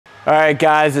All right,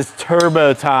 guys, it's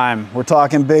turbo time. We're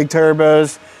talking big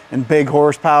turbos and big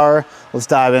horsepower. Let's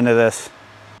dive into this.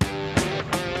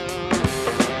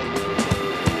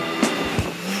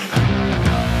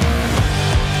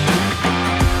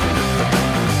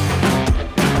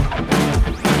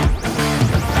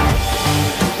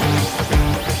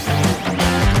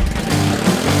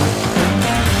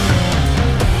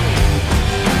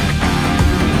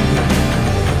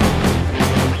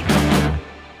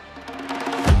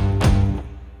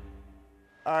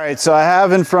 All right, so I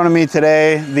have in front of me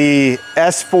today the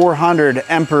S400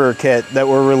 Emperor kit that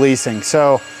we're releasing.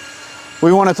 So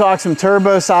we want to talk some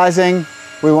turbo sizing.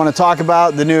 We want to talk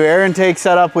about the new air intake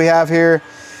setup we have here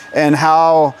and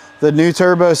how the new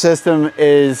turbo system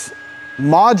is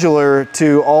modular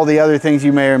to all the other things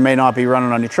you may or may not be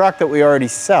running on your truck that we already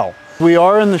sell. We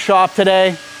are in the shop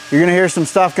today. You're going to hear some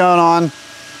stuff going on.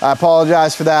 I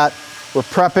apologize for that. We're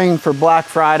prepping for Black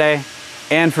Friday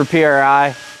and for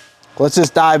PRI. Let's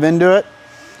just dive into it.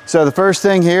 So the first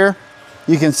thing here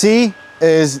you can see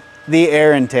is the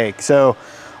air intake. So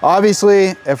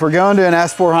obviously, if we're going to an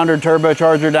S400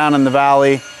 turbocharger down in the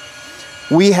valley,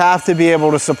 we have to be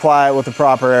able to supply it with the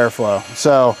proper airflow.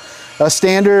 So a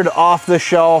standard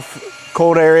off-the-shelf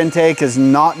cold air intake is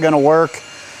not going to work.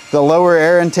 The lower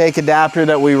air intake adapter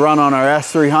that we run on our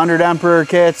S300 Emperor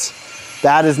kits,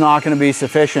 that is not going to be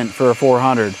sufficient for a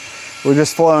 400. We're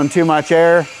just flowing too much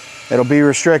air. It'll be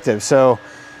restrictive. So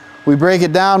we break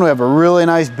it down. We have a really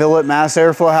nice billet mass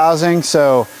airflow housing.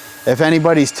 So if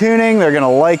anybody's tuning, they're gonna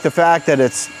like the fact that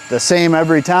it's the same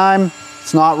every time.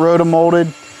 It's not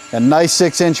rotomolded. A nice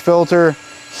 6-inch filter,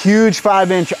 huge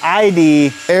 5-inch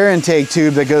ID air intake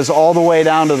tube that goes all the way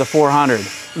down to the 400.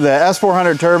 The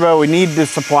S400 Turbo, we need to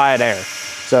supply it air.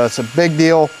 So it's a big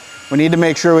deal. We need to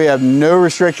make sure we have no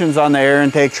restrictions on the air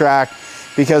intake track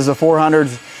because the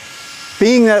 400s,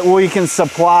 being that we can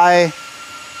supply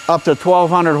up to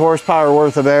 1,200 horsepower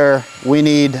worth of air, we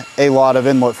need a lot of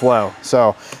inlet flow.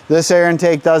 So this air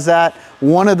intake does that.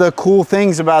 One of the cool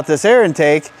things about this air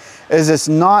intake is it's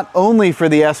not only for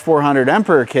the S400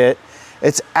 Emperor kit,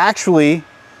 it's actually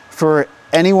for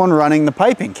anyone running the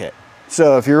piping kit.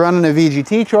 So if you're running a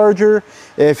VGT charger,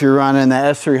 if you're running the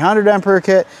S300 Emperor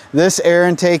kit, this air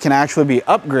intake can actually be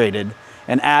upgraded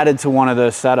and added to one of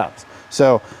those setups.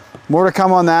 So more to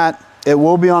come on that. It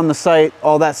will be on the site.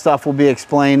 All that stuff will be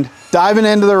explained. Diving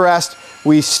into the rest,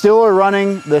 we still are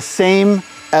running the same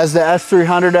as the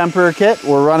S300 Emperor kit.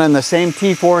 We're running the same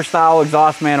T4 style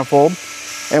exhaust manifold,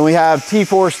 and we have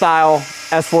T4 style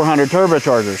S400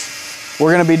 turbochargers.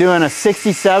 We're gonna be doing a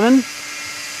 67,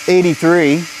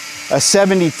 83, a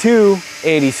 72,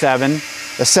 87, a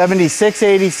 76,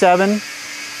 87, a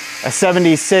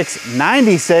 76,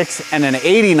 96, and an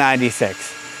 80,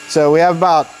 96. So we have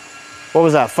about, what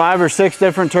was that, 5 or 6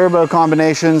 different turbo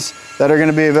combinations that are going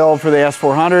to be available for the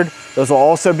S400. Those will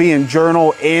also be in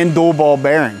journal and dual ball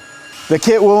bearing. The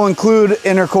kit will include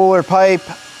intercooler pipe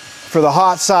for the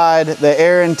hot side, the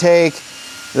air intake,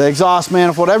 the exhaust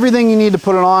manifold, everything you need to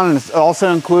put it on, and it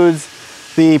also includes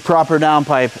the proper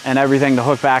downpipe and everything to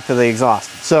hook back to the exhaust.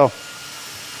 So,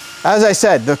 as I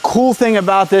said, the cool thing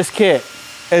about this kit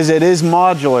is it is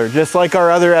modular, just like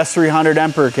our other S300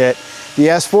 Emperor kit. The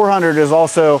S400 is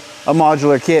also a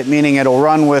modular kit, meaning it'll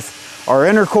run with our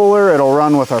intercooler, it'll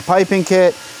run with our piping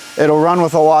kit, it'll run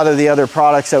with a lot of the other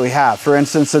products that we have. For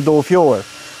instance, the dual fueler.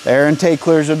 The air intake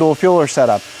clears the dual fueler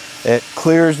setup. It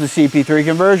clears the CP3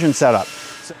 conversion setup.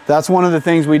 So that's one of the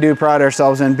things we do pride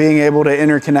ourselves in, being able to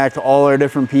interconnect all our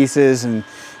different pieces and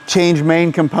change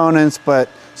main components, but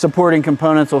supporting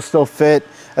components will still fit.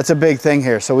 That's a big thing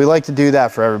here. So we like to do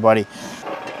that for everybody.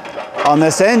 On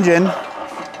this engine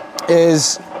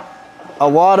is a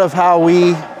lot of how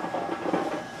we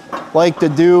like to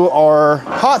do our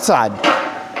hot side.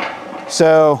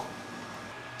 So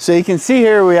you can see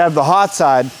here we have the hot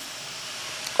side.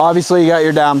 Obviously you got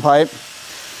your downpipe.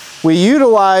 We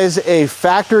utilize a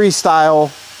factory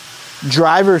style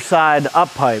driver side up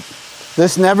pipe.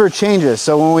 This never changes.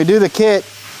 So when we do the kit,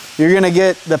 you're gonna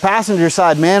get the passenger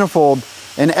side manifold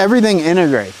and everything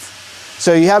integrates.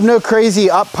 So you have no crazy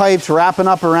up pipes wrapping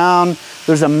up around.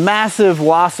 There's a massive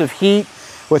loss of heat,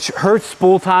 which hurts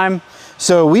spool time.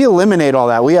 So we eliminate all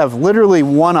that. We have literally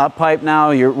one up pipe now.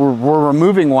 We're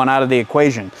removing one out of the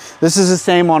equation. This is the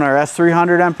same on our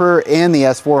S300 Emperor and the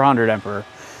S400 Emperor.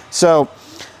 So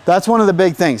that's one of the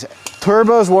big things.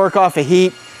 Turbos work off of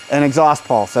heat and exhaust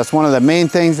pulse. That's one of the main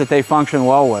things that they function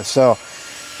well with. So,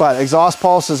 but exhaust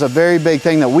pulse is a very big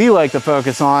thing that we like to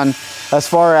focus on as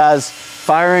far as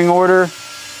firing order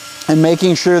and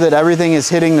making sure that everything is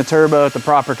hitting the turbo at the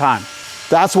proper time.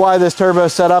 That's why this turbo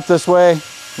is set up this way.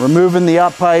 removing the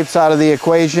up pipes out of the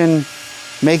equation,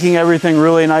 making everything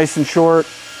really nice and short.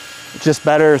 It's just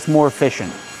better, it's more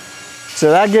efficient.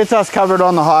 So that gets us covered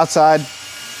on the hot side.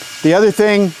 The other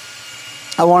thing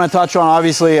I want to touch on,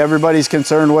 obviously everybody's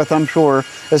concerned with, I'm sure,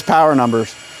 is power numbers.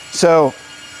 So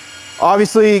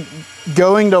obviously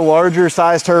going to larger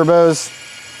size turbos,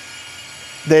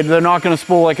 they're not going to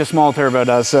spool like a small turbo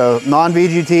does. So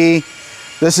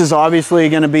non-VGT, this is obviously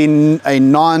going to be a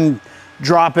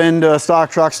non-drop into a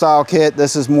stock truck style kit.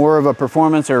 This is more of a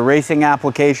performance or racing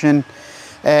application,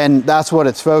 and that's what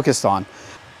it's focused on.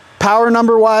 Power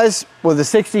number wise, with a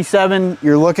 67,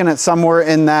 you're looking at somewhere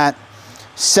in that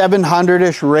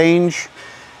 700-ish range,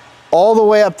 all the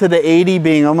way up to the 80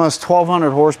 being almost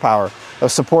 1200 horsepower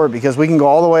of support, because we can go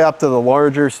all the way up to the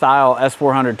larger style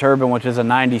S400 turbine, which is a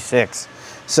 96.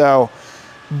 So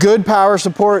good power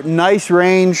support, nice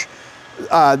range.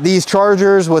 These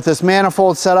chargers with this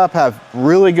manifold setup have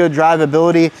really good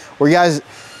drivability.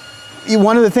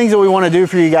 One of the things that we want to do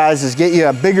for you guys is get you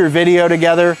a bigger video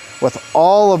together with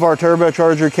all of our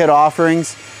turbocharger kit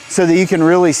offerings, so that you can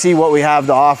really see what we have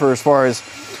to offer as far as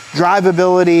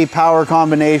drivability, power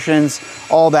combinations,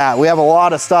 all that. We have a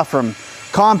lot of stuff from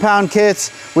compound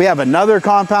kits. We have another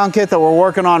compound kit that we're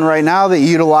working on right now that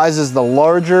utilizes the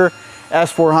larger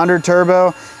S400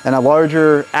 turbo and a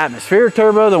larger atmospheric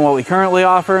turbo than what we currently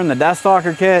offer in the Death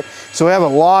Stalker kit. So we have a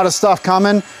lot of stuff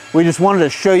coming. We just wanted to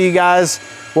show you guys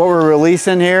what we're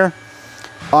releasing here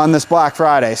on this Black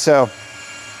Friday. So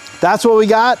that's what we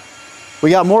got.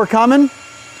 We got more coming.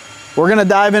 We're gonna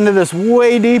dive into this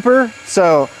way deeper,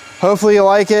 so hopefully you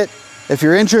like it. If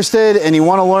you're interested and you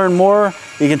wanna learn more,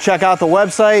 you can check out the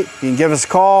website. You can give us a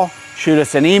call, shoot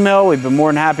us an email. We've been more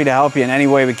than happy to help you in any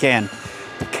way we can.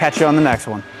 We'll catch you on the next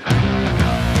one.